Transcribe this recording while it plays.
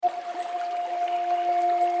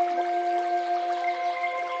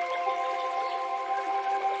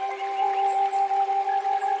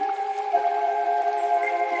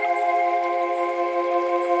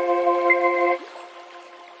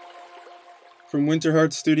From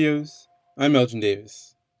Winterheart Studios, I'm Elgin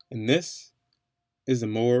Davis, and this is the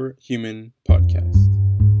More Human Podcast.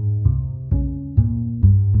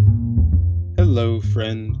 Hello,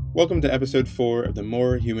 friend. Welcome to episode 4 of the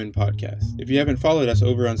More Human Podcast. If you haven't followed us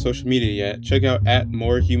over on social media yet, check out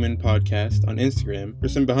 @MoreHumanPodcast on Instagram for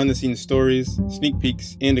some behind-the-scenes stories, sneak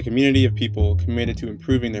peeks, and a community of people committed to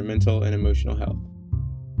improving their mental and emotional health.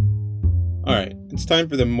 Alright, it's time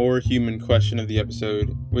for the more human question of the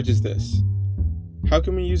episode, which is this. How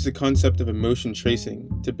can we use the concept of emotion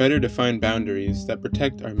tracing to better define boundaries that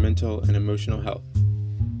protect our mental and emotional health?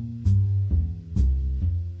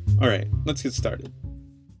 Alright, let's get started.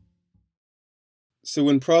 So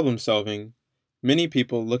when problem solving, many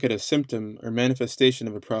people look at a symptom or manifestation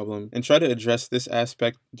of a problem and try to address this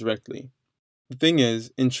aspect directly. The thing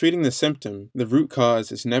is, in treating the symptom, the root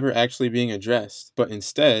cause is never actually being addressed, but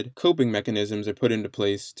instead, coping mechanisms are put into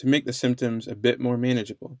place to make the symptoms a bit more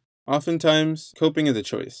manageable. Oftentimes, coping is a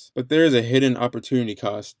choice, but there is a hidden opportunity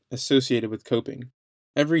cost associated with coping.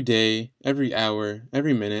 Every day, every hour,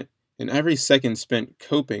 every minute, and every second spent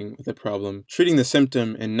coping with a problem, treating the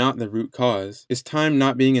symptom and not the root cause, is time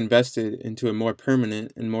not being invested into a more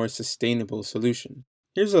permanent and more sustainable solution.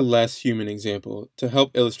 Here's a less human example to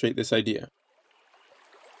help illustrate this idea.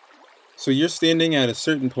 So you're standing at a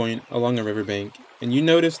certain point along a riverbank, and you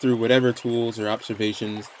notice through whatever tools or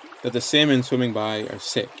observations that the salmon swimming by are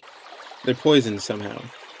sick. They're poisoned somehow.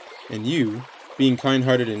 And you, being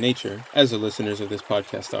kind-hearted in nature, as the listeners of this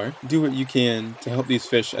podcast are, do what you can to help these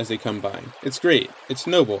fish as they come by. It's great, it's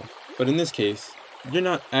noble, but in this case, you're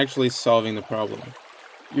not actually solving the problem.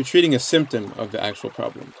 You're treating a symptom of the actual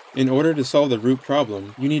problem. In order to solve the root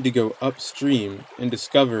problem, you need to go upstream and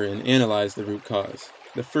discover and analyze the root cause,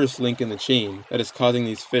 the first link in the chain that is causing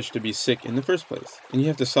these fish to be sick in the first place. And you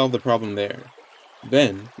have to solve the problem there.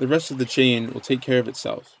 Then, the rest of the chain will take care of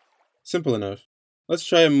itself. Simple enough. Let's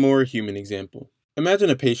try a more human example. Imagine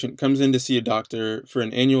a patient comes in to see a doctor for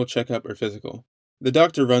an annual checkup or physical. The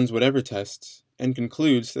doctor runs whatever tests and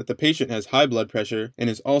concludes that the patient has high blood pressure and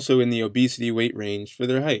is also in the obesity weight range for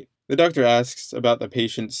their height. The doctor asks about the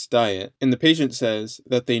patient's diet, and the patient says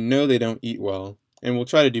that they know they don't eat well and will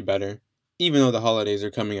try to do better, even though the holidays are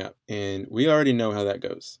coming up, and we already know how that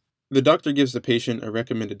goes. The doctor gives the patient a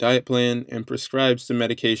recommended diet plan and prescribes some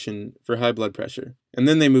medication for high blood pressure. And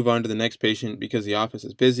then they move on to the next patient because the office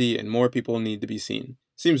is busy and more people need to be seen.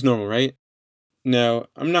 Seems normal, right? Now,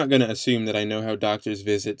 I'm not going to assume that I know how doctors'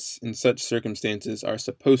 visits in such circumstances are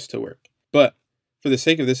supposed to work. But, for the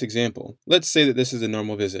sake of this example, let's say that this is a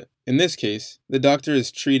normal visit. In this case, the doctor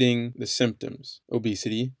is treating the symptoms,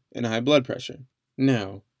 obesity and high blood pressure.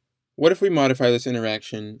 Now, what if we modify this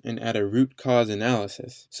interaction and add a root cause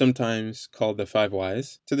analysis, sometimes called the 5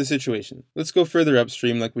 whys, to the situation? Let's go further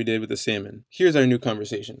upstream like we did with the salmon. Here's our new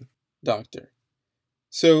conversation. Doctor.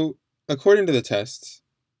 So, according to the tests,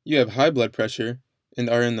 you have high blood pressure and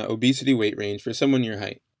are in the obesity weight range for someone your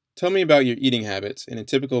height. Tell me about your eating habits in a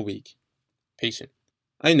typical week. Patient.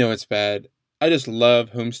 I know it's bad. I just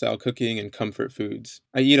love home-style cooking and comfort foods.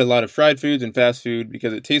 I eat a lot of fried foods and fast food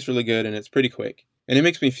because it tastes really good and it's pretty quick. And it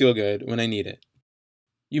makes me feel good when I need it.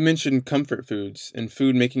 You mentioned comfort foods and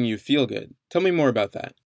food making you feel good. Tell me more about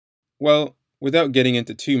that. Well, without getting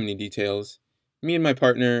into too many details, me and my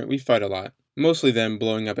partner, we fight a lot. Mostly them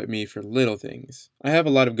blowing up at me for little things. I have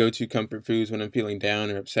a lot of go-to comfort foods when I'm feeling down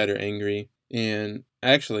or upset or angry. And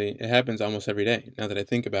actually, it happens almost every day, now that I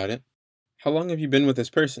think about it. How long have you been with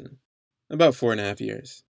this person? About 4.5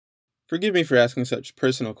 years. Forgive me for asking such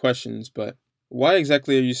personal questions, but why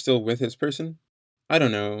exactly are you still with this person? I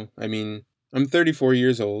don't know. I mean, I'm 34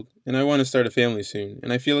 years old, and I want to start a family soon,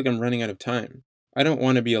 and I feel like I'm running out of time. I don't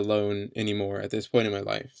want to be alone anymore at this point in my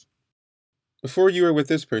life. Before you were with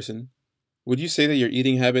this person, would you say that your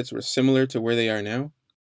eating habits were similar to where they are now?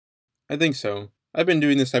 I think so. I've been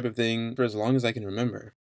doing this type of thing for as long as I can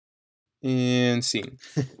remember. And scene.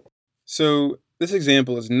 So, this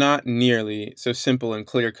example is not nearly so simple and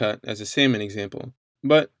clear-cut as a salmon example.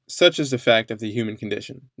 But such is the fact of the human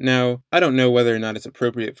condition. Now, I don't know whether or not it's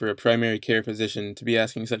appropriate for a primary care physician to be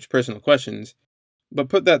asking such personal questions, but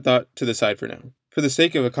put that thought to the side for now. For the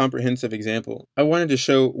sake of a comprehensive example, I wanted to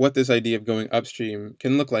show what this idea of going upstream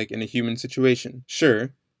can look like in a human situation.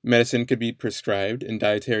 Sure, medicine could be prescribed and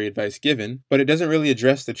dietary advice given, but it doesn't really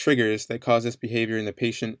address the triggers that cause this behavior in the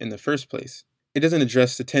patient in the first place. It doesn't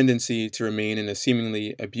address the tendency to remain in a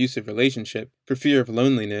seemingly abusive relationship for fear of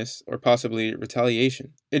loneliness or possibly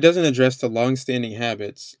retaliation. It doesn't address the long-standing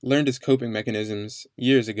habits learned as coping mechanisms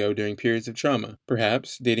years ago during periods of trauma,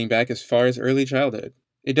 perhaps dating back as far as early childhood.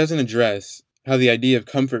 It doesn't address, how the idea of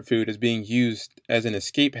comfort food is being used as an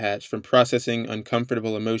escape hatch from processing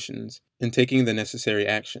uncomfortable emotions and taking the necessary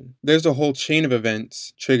action. There's a whole chain of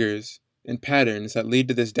events, triggers, and patterns that lead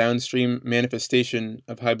to this downstream manifestation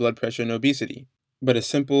of high blood pressure and obesity. But a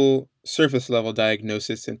simple, surface-level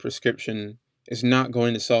diagnosis and prescription is not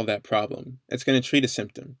going to solve that problem. It's going to treat a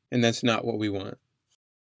symptom, and that's not what we want.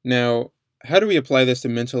 Now, how do we apply this to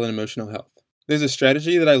mental and emotional health? There's a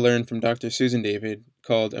strategy that I learned from Dr. Susan David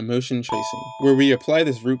called emotion tracing, where we apply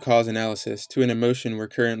this root cause analysis to an emotion we're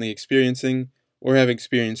currently experiencing or have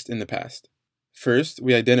experienced in the past. First,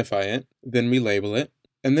 we identify it, then we label it,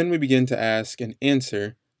 and then we begin to ask and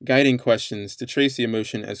answer guiding questions to trace the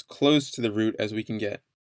emotion as close to the root as we can get.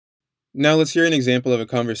 Now let's hear an example of a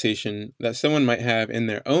conversation that someone might have in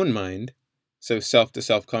their own mind, so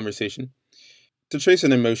self-to-self conversation, to trace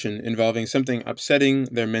an emotion involving something upsetting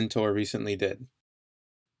their mentor recently did.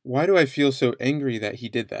 Why do I feel so angry that he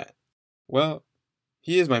did that? Well,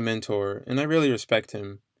 he is my mentor, and I really respect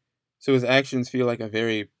him, so his actions feel like a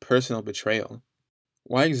very personal betrayal.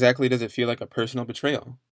 Why exactly does it feel like a personal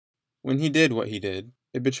betrayal? When he did what he did,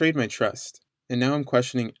 it betrayed my trust, and now I'm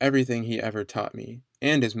questioning everything he ever taught me,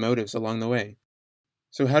 and his motives along the way.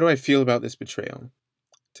 So how do I feel about this betrayal?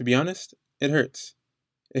 To be honest, it hurts.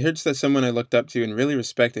 It hurts that someone I looked up to and really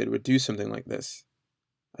respected would do something like this.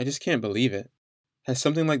 I just can't believe it. Has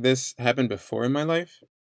something like this happened before in my life?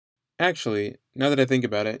 Actually, now that I think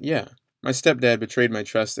about it, yeah. My stepdad betrayed my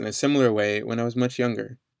trust in a similar way when I was much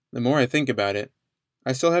younger. The more I think about it,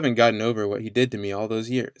 I still haven't gotten over what he did to me all those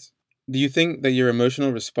years. Do you think that your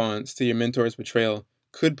emotional response to your mentor's betrayal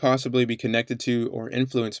could possibly be connected to or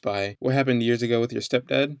influenced by what happened years ago with your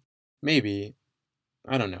stepdad? Maybe.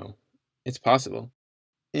 I don't know. It's possible.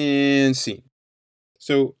 And scene.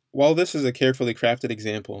 So, while this is a carefully crafted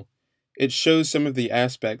example, it shows some of the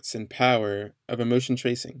aspects and power of emotion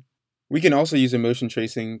tracing. We can also use emotion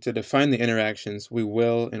tracing to define the interactions we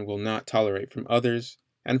will and will not tolerate from others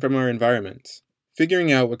and from our environments.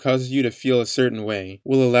 Figuring out what causes you to feel a certain way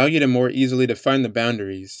will allow you to more easily define the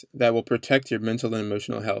boundaries that will protect your mental and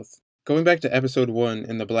emotional health. Going back to episode 1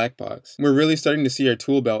 in the black box, we're really starting to see our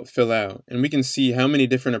tool belt fill out, and we can see how many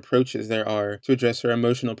different approaches there are to address our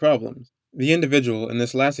emotional problems. The individual in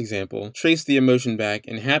this last example traced the emotion back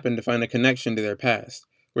and happened to find a connection to their past,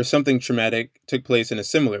 where something traumatic took place in a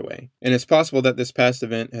similar way. And it's possible that this past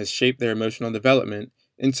event has shaped their emotional development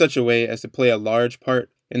in such a way as to play a large part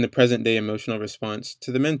in the present-day emotional response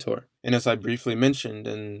to the mentor. And as I briefly mentioned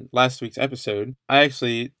in last week's episode, I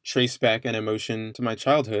actually traced back an emotion to my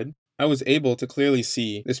childhood. I was able to clearly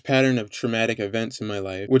see this pattern of traumatic events in my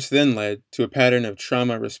life, which then led to a pattern of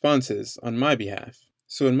trauma responses on my behalf.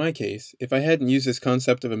 So in my case, if I hadn't used this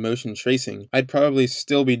concept of emotion tracing, I'd probably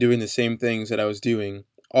still be doing the same things that I was doing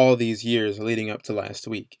all these years leading up to last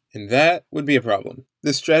week. And that would be a problem.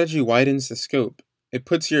 This strategy widens the scope. It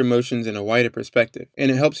puts your emotions in a wider perspective, and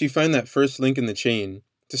it helps you find that first link in the chain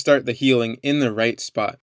to start the healing in the right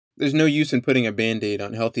spot. There's no use in putting a band-aid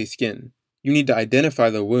on healthy skin. You need to identify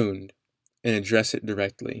the wound and address it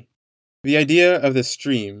directly. The idea of the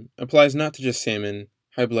stream applies not to just salmon,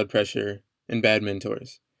 high blood pressure, and bad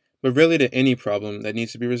mentors, but really to any problem that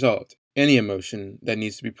needs to be resolved, any emotion that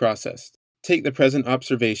needs to be processed. Take the present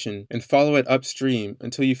observation and follow it upstream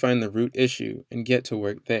until you find the root issue and get to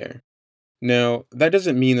work there. Now, that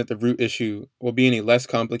doesn't mean that the root issue will be any less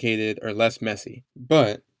complicated or less messy,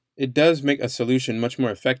 but it does make a solution much more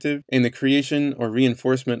effective and the creation or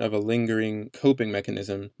reinforcement of a lingering coping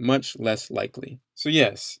mechanism much less likely. So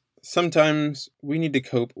yes, sometimes we need to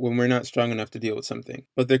cope when we're not strong enough to deal with something,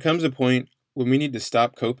 but there comes a point when we need to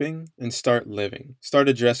stop coping and start living. Start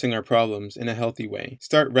addressing our problems in a healthy way.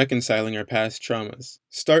 Start reconciling our past traumas.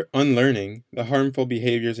 Start unlearning the harmful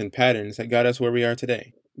behaviors and patterns that got us where we are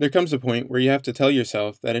today. There comes a point where you have to tell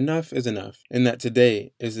yourself that enough is enough, and that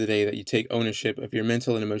today is the day that you take ownership of your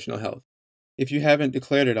mental and emotional health. If you haven't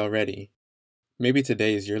declared it already, maybe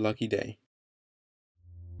today is your lucky day.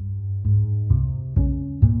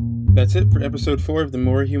 That's it for episode 4 of the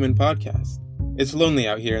More Human podcast. It's lonely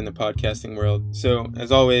out here in the podcasting world, so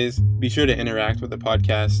as always, be sure to interact with the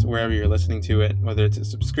podcast wherever you're listening to it, whether it's a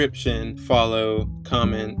subscription, follow,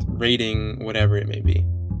 comment, rating, whatever it may be.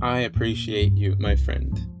 I appreciate you, my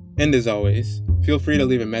friend. And as always, feel free to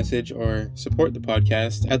leave a message or support the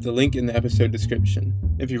podcast at the link in the episode description.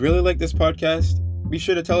 If you really like this podcast, be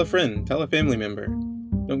sure to tell a friend, tell a family member.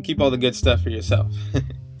 Don't keep all the good stuff for yourself.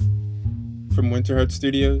 From Winterheart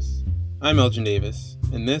Studios, I'm Elgin Davis,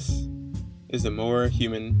 and this is the More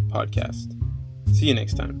Human podcast. See you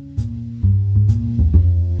next time.